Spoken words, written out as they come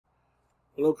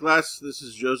Hello class, this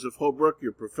is Joseph Holbrook,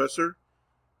 your professor.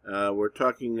 We're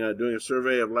doing a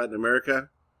survey of Latin America,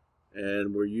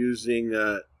 and we're using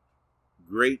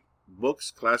great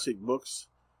books, classic books,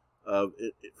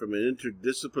 from an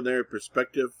interdisciplinary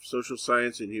perspective, social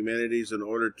science and humanities, in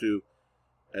order to,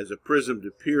 as a prism,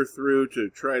 to peer through to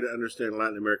try to understand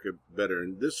Latin America better.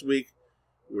 And this week,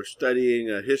 we're studying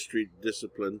a history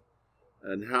discipline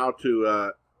and how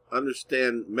to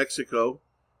understand Mexico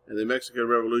and the Mexican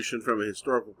Revolution from a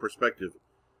historical perspective.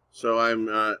 So I'm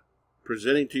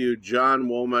presenting to you John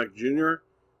Womack Jr.,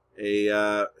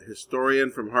 a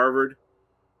historian from Harvard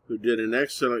who did an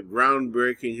excellent,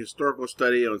 groundbreaking historical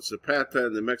study on Zapata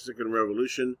and the Mexican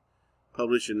Revolution,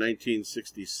 published in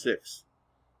 1966.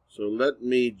 So let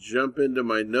me jump into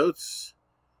my notes,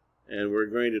 and we're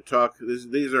going to talk.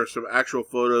 These are some actual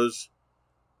photos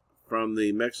from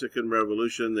the Mexican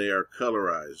Revolution. They are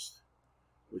colorized,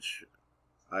 which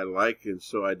I like, and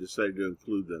so I decided to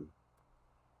include them.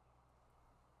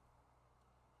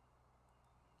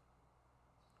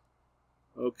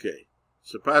 Okay,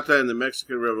 Zapata and the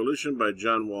Mexican Revolution by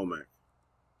John Womack.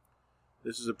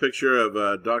 This is a picture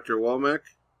of Dr. Womack.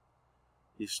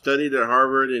 He studied at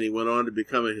Harvard, and he went on to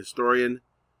become a historian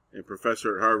and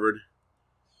professor at Harvard.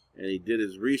 And he did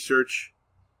his research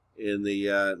in the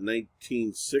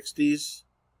 1960s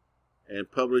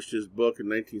and published his book in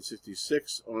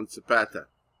 1966 on Zapata.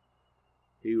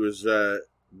 He was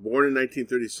born in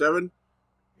 1937.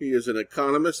 He is an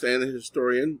economist and a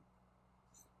historian.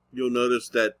 You'll notice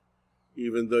that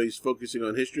even though he's focusing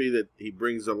on history, that he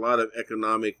brings a lot of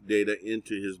economic data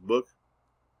into his book.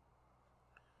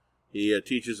 He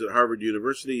teaches at Harvard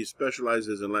University. He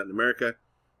specializes in Latin America.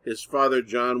 His father,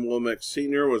 John Womack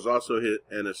Sr., was also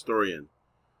an historian.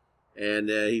 And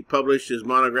he published his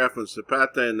monograph on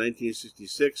Zapata in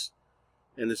 1966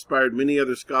 and inspired many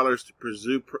other scholars to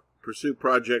pursue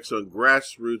projects on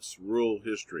grassroots rural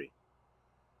history.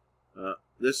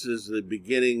 This is the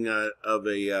beginning of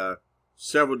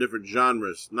several different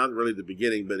genres. Not really the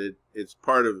beginning, but it's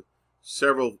part of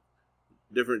several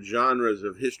different genres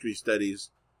of history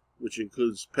studies, which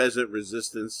includes peasant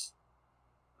resistance.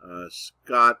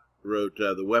 Scott wrote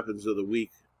The Weapons of the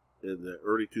Weak in the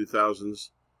early 2000s.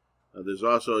 There's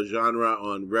also a genre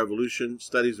on revolution,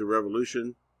 studies of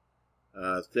revolution.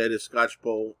 Thaddeus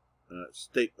Skocpol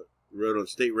wrote on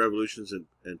state revolutions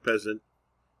and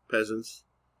peasants.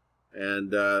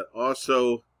 And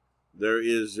also there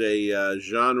is a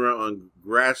genre on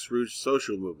grassroots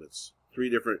social movements. Three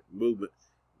different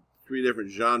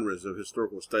genres of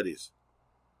historical studies.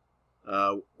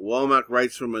 Womack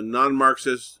writes from a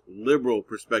non-Marxist liberal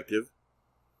perspective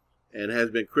and has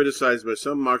been criticized by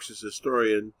some Marxist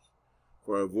historians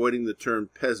for avoiding the term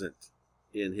peasant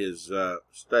in his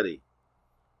study.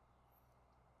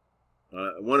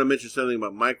 I want to mention something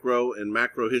about micro and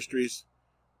macro histories.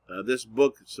 This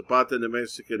book, Zapata and the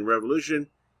Mexican Revolution,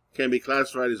 can be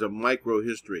classified as a micro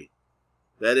history.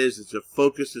 That is, it's a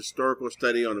focused historical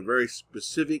study on a very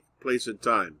specific place and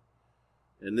time.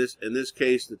 In this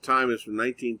case, the time is from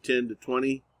 1910 to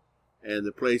 20, and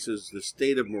the place is the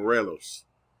state of Morelos.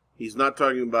 He's not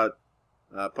talking about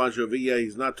Pancho Villa.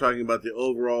 He's not talking about the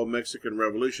overall Mexican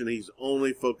Revolution. He's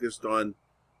only focused on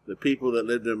the people that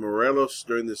lived in Morelos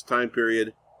during this time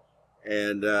period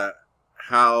and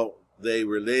how they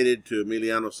related to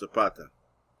Emiliano Zapata.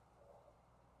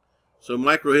 So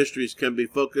microhistories can be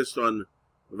focused on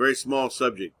a very small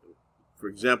subject. For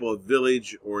example, a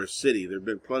village or a city. There have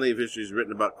been plenty of histories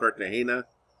written about Cartagena,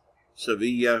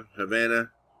 Sevilla,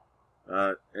 Havana,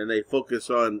 and they focus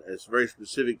on a very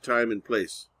specific time and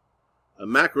place. A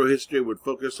macro history would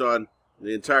focus on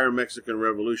the entire Mexican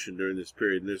Revolution during this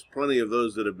period, and there's plenty of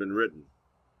those that have been written.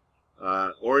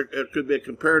 Or it could be a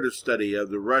comparative study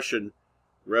of the Russian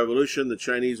Revolution, the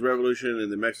Chinese Revolution,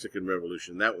 and the Mexican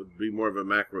Revolution. That would be more of a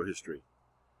macro history.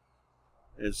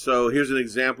 And so here's an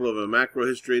example of a macro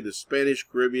history: the Spanish,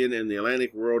 Caribbean, and the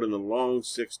Atlantic world in the long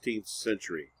 16th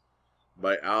century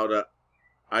by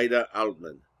Ida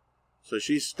Altman. So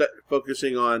she's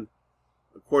focusing on,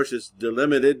 of course it's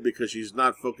delimited because she's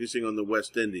not focusing on the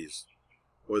West Indies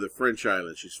or the French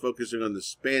islands. She's focusing on the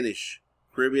Spanish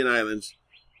Caribbean islands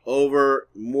over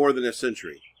more than a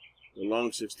century, the long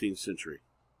 16th century.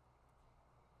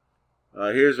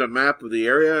 Here's a map of the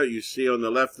area. You see on the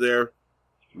left there,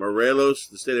 Morelos.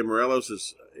 The state of Morelos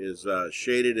is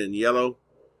shaded in yellow.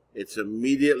 It's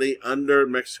immediately under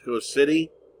Mexico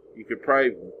City. You could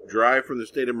probably drive from the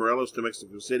state of Morelos to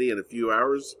Mexico City in a few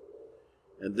hours.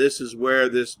 And this is where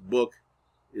this book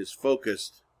is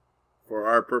focused for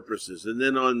our purposes. And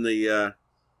then on the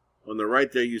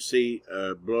right there, you see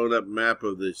a blown up map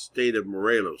of the state of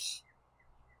Morelos.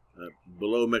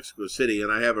 below Mexico City,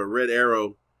 and I have a red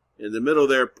arrow in the middle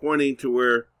there pointing to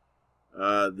where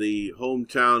the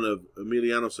hometown of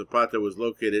Emiliano Zapata was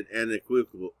located,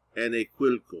 Anaquilco.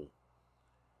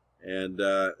 And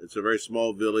it's a very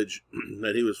small village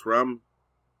that he was from.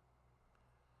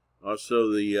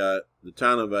 Also, the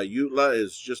town of Ayutla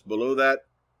is just below that,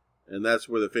 and that's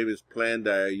where the famous Plan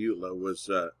de Ayutla was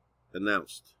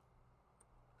announced.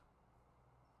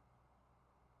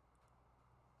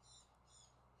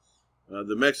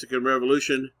 The Mexican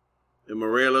Revolution in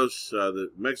Morelos,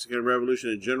 the Mexican Revolution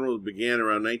in general began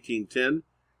around 1910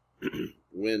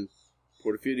 when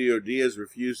Porfirio Diaz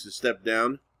refused to step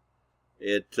down.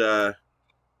 It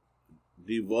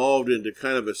devolved into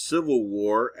kind of a civil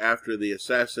war after the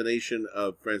assassination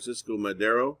of Francisco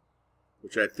Madero,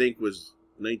 which I think was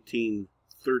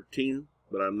 1913,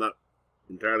 but I'm not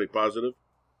entirely positive.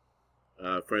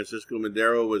 Francisco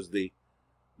Madero was the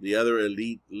other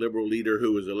elite liberal leader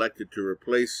who was elected to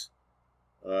replace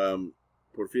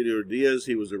Porfirio Diaz.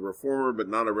 He was a reformer, but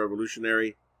not a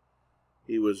revolutionary.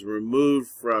 He was removed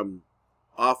from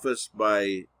office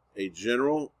by a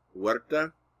general,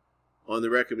 Huerta, on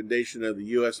the recommendation of the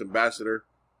U.S. ambassador,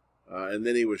 and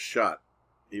then he was shot.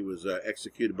 He was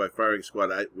executed by firing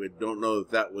squad. We don't know if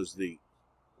that was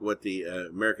what the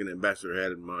American ambassador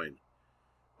had in mind.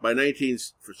 From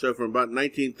about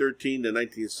 1913 to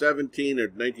 1917 or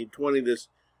 1920, this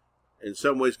in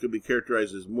some ways could be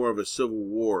characterized as more of a civil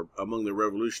war among the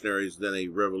revolutionaries than a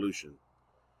revolution.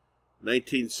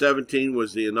 1917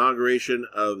 was the inauguration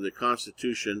of the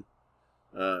Constitution,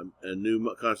 a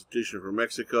new Constitution for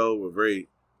Mexico, a very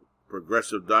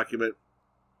progressive document.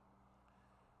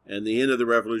 And the end of the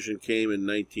revolution came in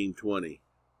 1920.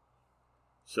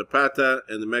 Zapata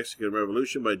and the Mexican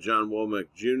Revolution by John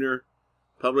Womack Jr.,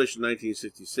 published in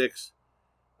 1966.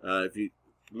 If you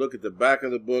look at the back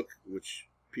of the book, which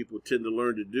people tend to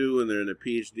learn to do when they're in a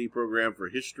PhD program for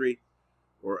history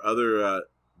or other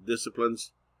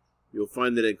disciplines, you'll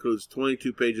find that it includes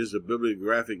 22 pages of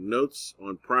bibliographic notes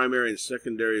on primary and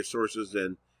secondary sources,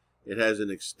 and it has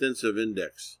an extensive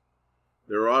index.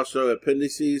 There are also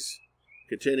appendices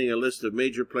containing a list of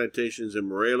major plantations in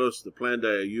Morelos, the Plan de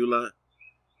Ayutla,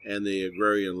 and the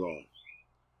agrarian law.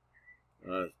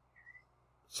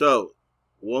 So,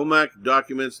 Womack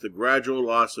documents the gradual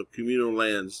loss of communal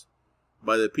lands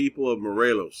by the people of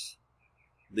Morelos.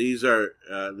 These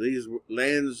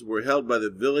lands were held by the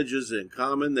villages in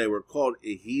common. They were called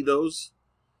ejidos,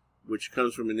 which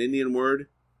comes from an Indian word.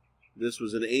 This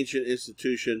was an ancient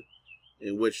institution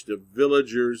in which the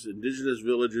villagers, indigenous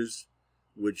villagers,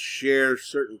 would share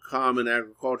certain common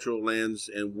agricultural lands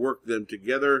and work them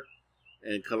together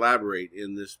and collaborate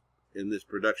in this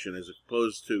production, as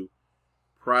opposed to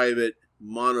private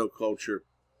monoculture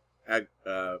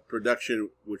production,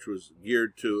 which was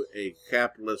geared to a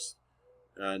capitalist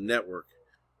network,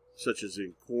 such as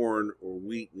in corn or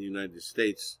wheat in the United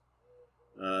States.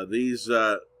 These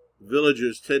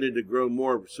villagers tended to grow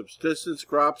more subsistence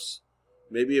crops,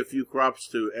 maybe a few crops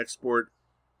to export,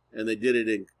 and they did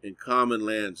it in common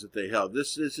lands that they held.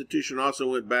 This institution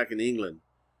also went back in England.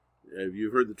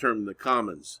 You've heard the term the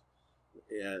commons.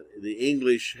 The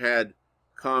English had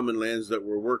common lands that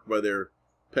were worked by their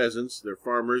peasants, their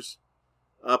farmers,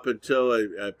 up until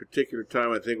a particular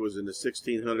time, I think it was in the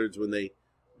 1600s, when they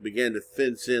began to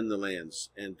fence in the lands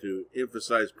and to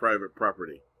emphasize private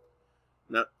property.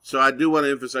 Now, so I do want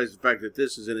to emphasize the fact that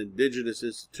this is an indigenous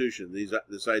institution,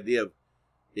 this idea of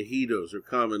ejidos, or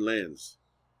common lands.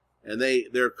 And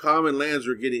their common lands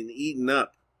were getting eaten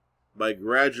up by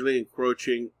gradually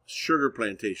encroaching sugar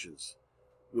plantations,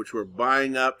 which were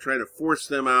buying up, trying to force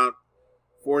them out,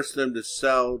 force them to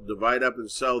sell, divide up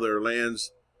and sell their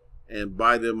lands, and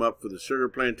buy them up for the sugar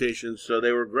plantations. So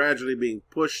they were gradually being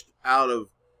pushed out of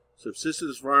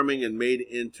subsistence farming and made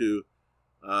into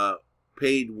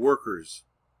paid workers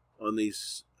on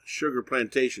these sugar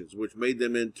plantations, which made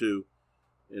them into,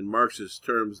 in Marxist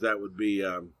terms, that would be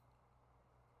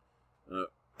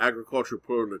agricultural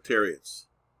proletariats.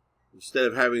 Instead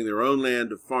of having their own land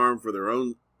to farm for their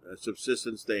own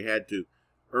subsistence, they had to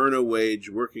earn a wage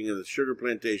working in the sugar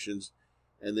plantations,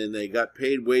 and then they got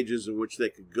paid wages in which they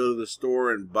could go to the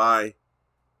store and buy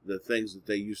the things that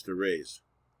they used to raise.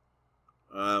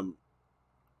 Emiliano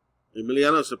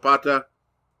Zapata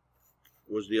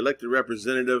was the elected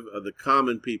representative of the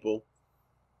common people.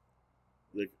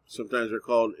 Sometimes they're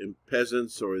called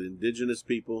peasants or indigenous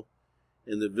people,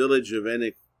 in the village of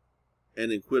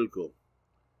Anaquilco.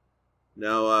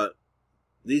 Now,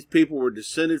 these people were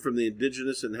descended from the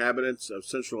indigenous inhabitants of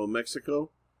central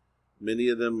Mexico. Many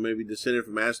of them may be descended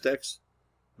from Aztecs,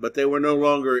 but they were no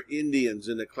longer Indians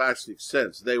in the classic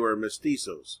sense. They were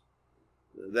mestizos.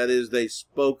 That is, they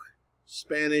spoke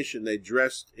Spanish and they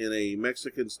dressed in a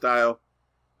Mexican style,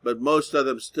 but most of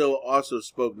them still also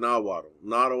spoke Nahuatl.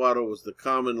 Nahuatl was the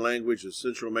common language of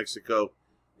central Mexico.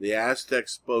 The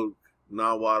Aztecs spoke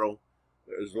Nahuatl.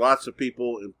 There's lots of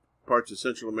people in parts of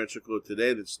central Mexico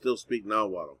today that still speak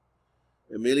Nahuatl.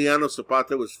 Emiliano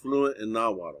Zapata was fluent in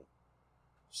Nahuatl.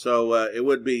 So it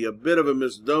would be a bit of a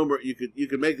misnomer. You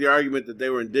could make the argument that they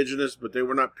were indigenous, but they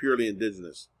were not purely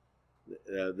indigenous.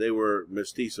 They were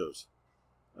mestizos.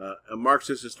 A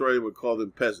Marxist historian would call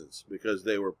them peasants because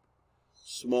they were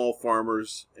small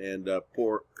farmers and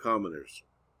poor commoners.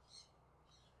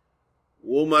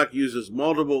 Womack uses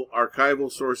multiple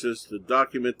archival sources to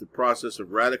document the process of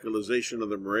radicalization of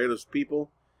the Morelos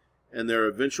people and their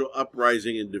eventual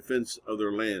uprising in defense of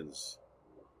their lands.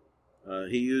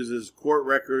 He uses court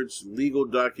records, legal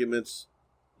documents,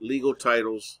 legal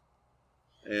titles,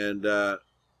 and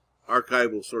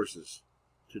archival sources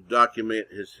to document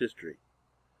his history.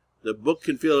 The book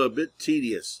can feel a bit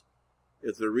tedious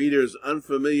if the reader is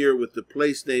unfamiliar with the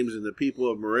place names and the people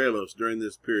of Morelos during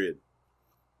this period.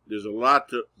 There's a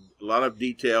lot of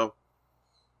detail,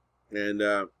 and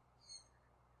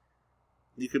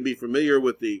you can be familiar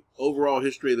with the overall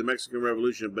history of the Mexican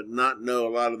Revolution, but not know a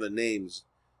lot of the names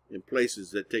and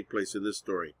places that take place in this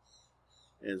story.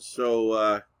 And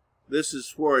so this is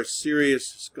for a serious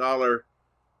scholar,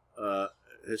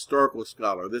 historical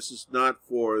scholar. This is not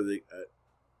for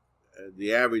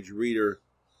the average reader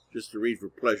just to read for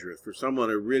pleasure. It's for someone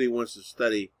who really wants to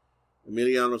study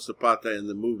Emiliano Zapata and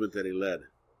the movement that he led.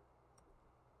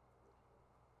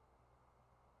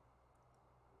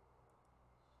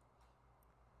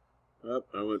 Oh,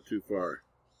 I went too far.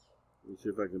 Let's see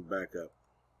if I can back up.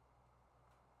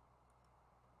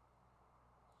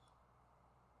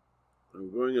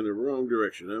 I'm going in the wrong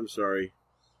direction. I'm sorry.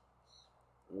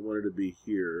 I wanted to be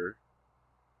here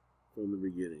from the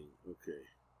beginning. Okay.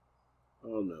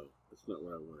 Oh, no. That's not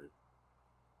what I wanted.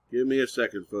 Give me a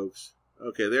second, folks.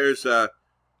 Okay, there's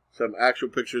some actual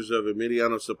pictures of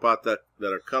Emiliano Zapata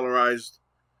that are colorized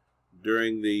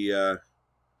during the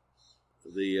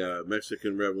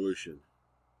Mexican Revolution.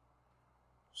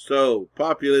 So,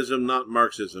 populism, not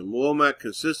Marxism. Womack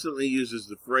consistently uses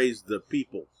the phrase "the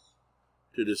people"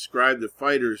 to describe the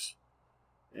fighters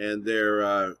and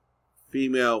their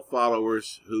female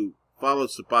followers who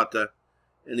followed Zapata,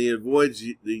 and he avoids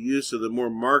the use of the more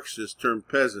Marxist term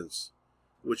peasants,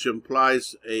 which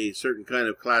implies a certain kind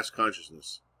of class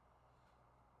consciousness.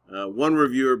 One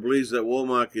reviewer believes that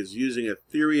Womack is using a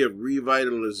theory of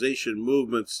revitalization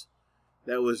movements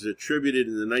that was attributed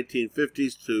in the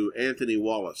 1950s to Anthony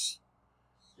Wallace.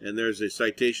 And there's a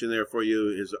citation there for you.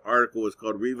 His article was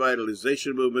called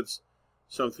 "Revitalization Movements,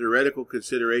 Some Theoretical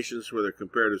Considerations for Their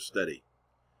Comparative Study."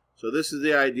 So this is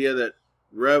the idea that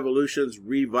revolutions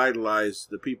revitalize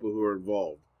the people who are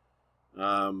involved.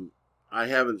 I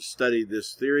haven't studied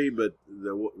this theory, but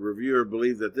the reviewer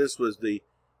believed that this was the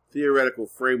theoretical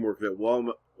framework that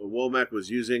Womack was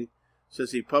using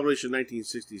since he published in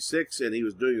 1966 and he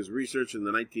was doing his research in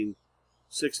the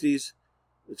 1960s.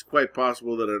 It's quite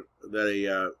possible that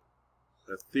a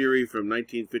theory from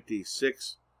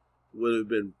 1956 would have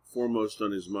been foremost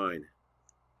on his mind.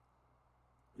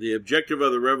 The objective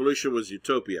of the revolution was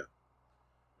utopia,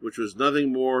 which was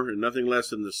nothing more and nothing less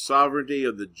than the sovereignty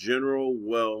of the general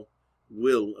will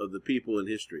of the people in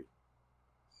history.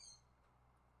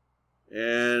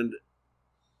 And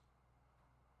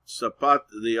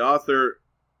Zapata, the author,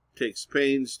 takes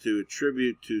pains to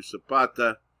attribute to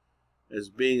Zapata as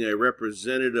being a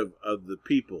representative of the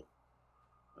people.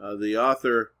 The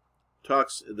author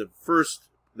talks, the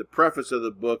preface of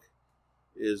the book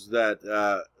is that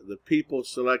the people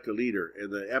select a leader,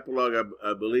 and the epilogue,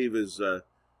 I believe, is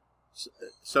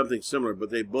something similar,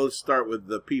 but they both start with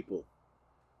the people.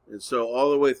 And so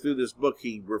all the way through this book,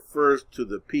 he refers to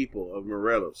the people of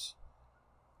Morelos.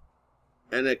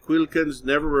 Anaquilcans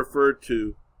never referred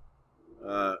to,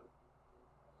 I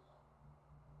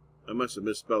must have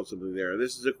misspelled something there.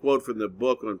 This is a quote from the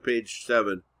book on page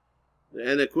 7. The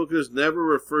Anaquilcans never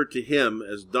referred to him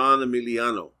as Don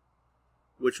Emiliano,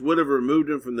 which would have removed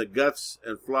him from the guts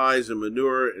and flies and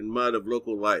manure and mud of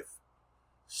local life,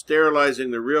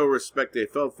 sterilizing the real respect they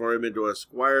felt for him into a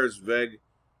squire's vague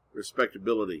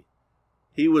respectability.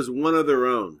 He was one of their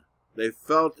own. They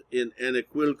felt in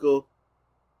Anaquilco,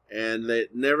 and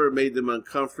it never made them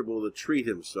uncomfortable to treat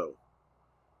him so.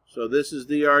 So this is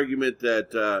the argument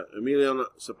that Emiliano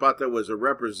Zapata was a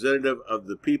representative of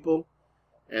the people,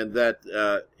 and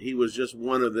that he was just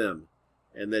one of them,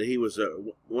 and that he was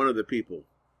one of the people.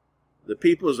 The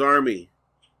People's Army,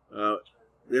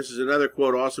 this is another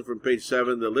quote also from page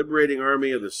 7, the liberating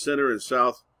army of the center and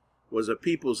south was a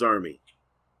people's army,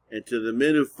 and to the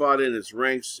men who fought in its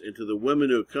ranks, and to the women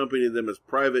who accompanied them as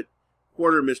private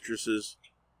quartermistresses,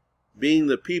 being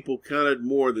the people counted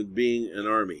more than being an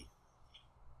army.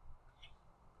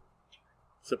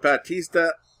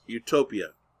 Zapatista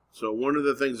utopia. So one of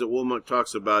the things that Womack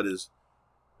talks about is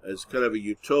kind of a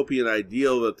utopian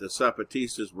ideal that the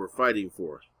Zapatistas were fighting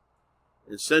for.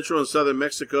 In central and southern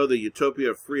Mexico, the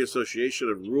utopia of free association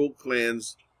of ruled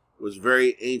clans was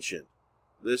very ancient.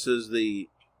 This is the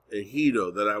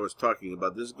ejido that I was talking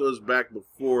about. This goes back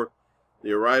before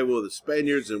the arrival of the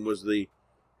Spaniards and was the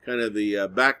kind of the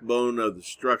backbone of the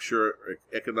structure,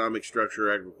 economic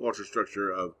structure, agricultural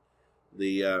structure of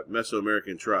the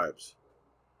Mesoamerican tribes.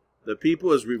 The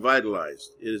people is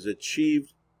revitalized. It is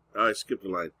achieved, I skipped a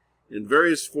line. In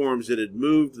various forms, it had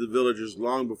moved the villagers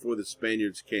long before the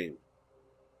Spaniards came.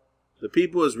 The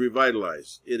people is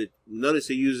revitalized. Notice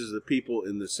he uses the people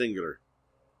in the singular.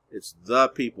 It's the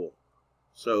people.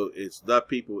 So it's the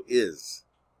people is,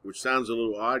 which sounds a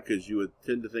little odd because you would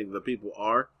tend to think the people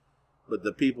are, but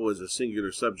the people is a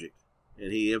singular subject,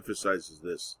 and he emphasizes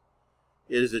this.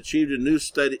 It has achieved a new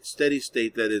steady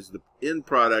state that is the end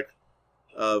product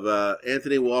of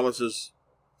Anthony Wallace's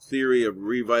theory of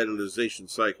revitalization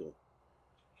cycle.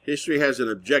 History has an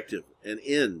objective, an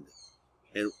end,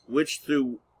 and which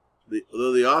though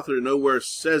the author nowhere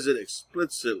says it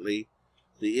explicitly,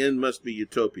 the end must be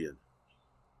utopian.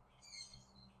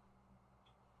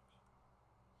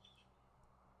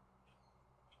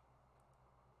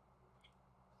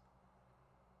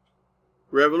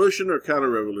 Revolution or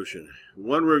counter-revolution?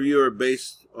 One reviewer,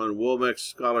 based on Womack's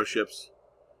scholarships,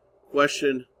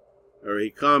 he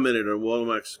commented on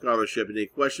Womack's scholarship, and he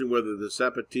questioned whether the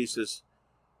Zapatistas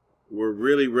were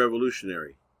really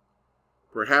revolutionary.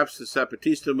 Perhaps the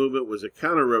Zapatista movement was a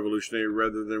counter-revolutionary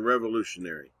rather than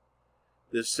revolutionary.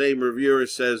 This same reviewer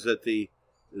says that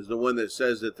is the one that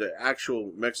says that the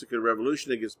actual Mexican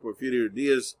Revolution against Porfirio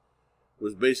Diaz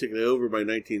was basically over by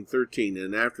 1913,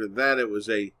 and after that it was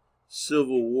a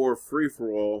civil war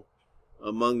free-for-all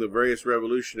among the various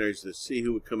revolutionaries to see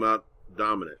who would come out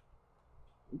dominant.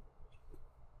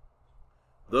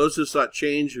 Those who sought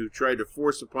change, who tried to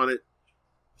force upon it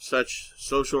such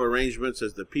social arrangements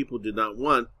as the people did not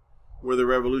want, were the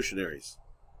revolutionaries.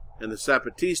 And the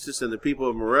Zapatistas and the people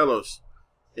of Morelos,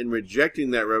 in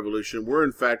rejecting that revolution, were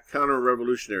in fact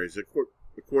counter-revolutionaries,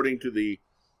 according to the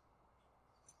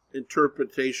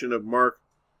interpretation of Mark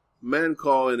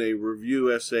Mancall in a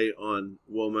review essay on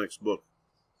Womack's book.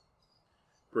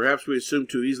 Perhaps we assume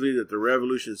too easily that the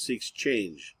revolution seeks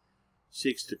change,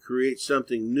 seeks to create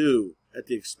something new at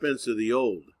the expense of the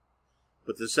old.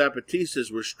 But the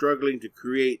Zapatistas were struggling to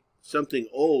create something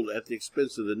old at the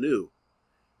expense of the new.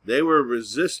 They were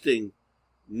resisting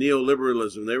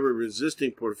neoliberalism. They were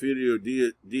resisting Porfirio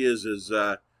Diaz's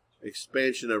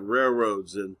expansion of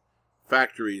railroads and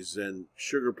factories and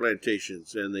sugar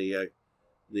plantations and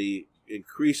the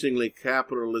increasingly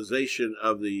capitalization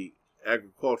of the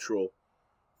agricultural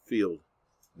field.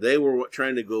 They were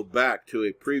trying to go back to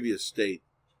a previous state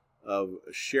of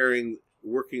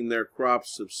working their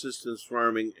crops, subsistence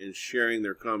farming, and sharing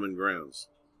their common grounds.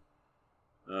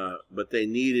 But they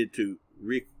needed to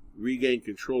regain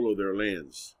control of their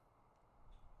lands.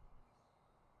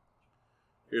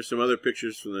 Here's some other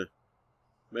pictures from the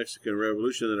Mexican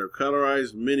Revolution that are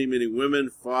colorized. Many, many women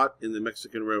fought in the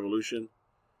Mexican Revolution.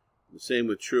 The same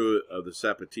was true of the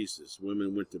Zapatistas.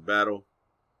 Women went to battle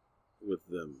with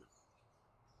them.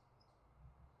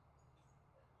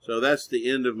 So that's the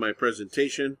end of my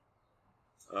presentation.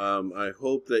 I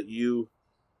hope that you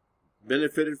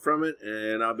benefited from it,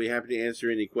 and I'll be happy to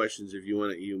answer any questions if you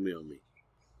want to email me.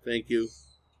 Thank you.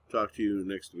 Talk to you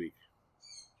next week.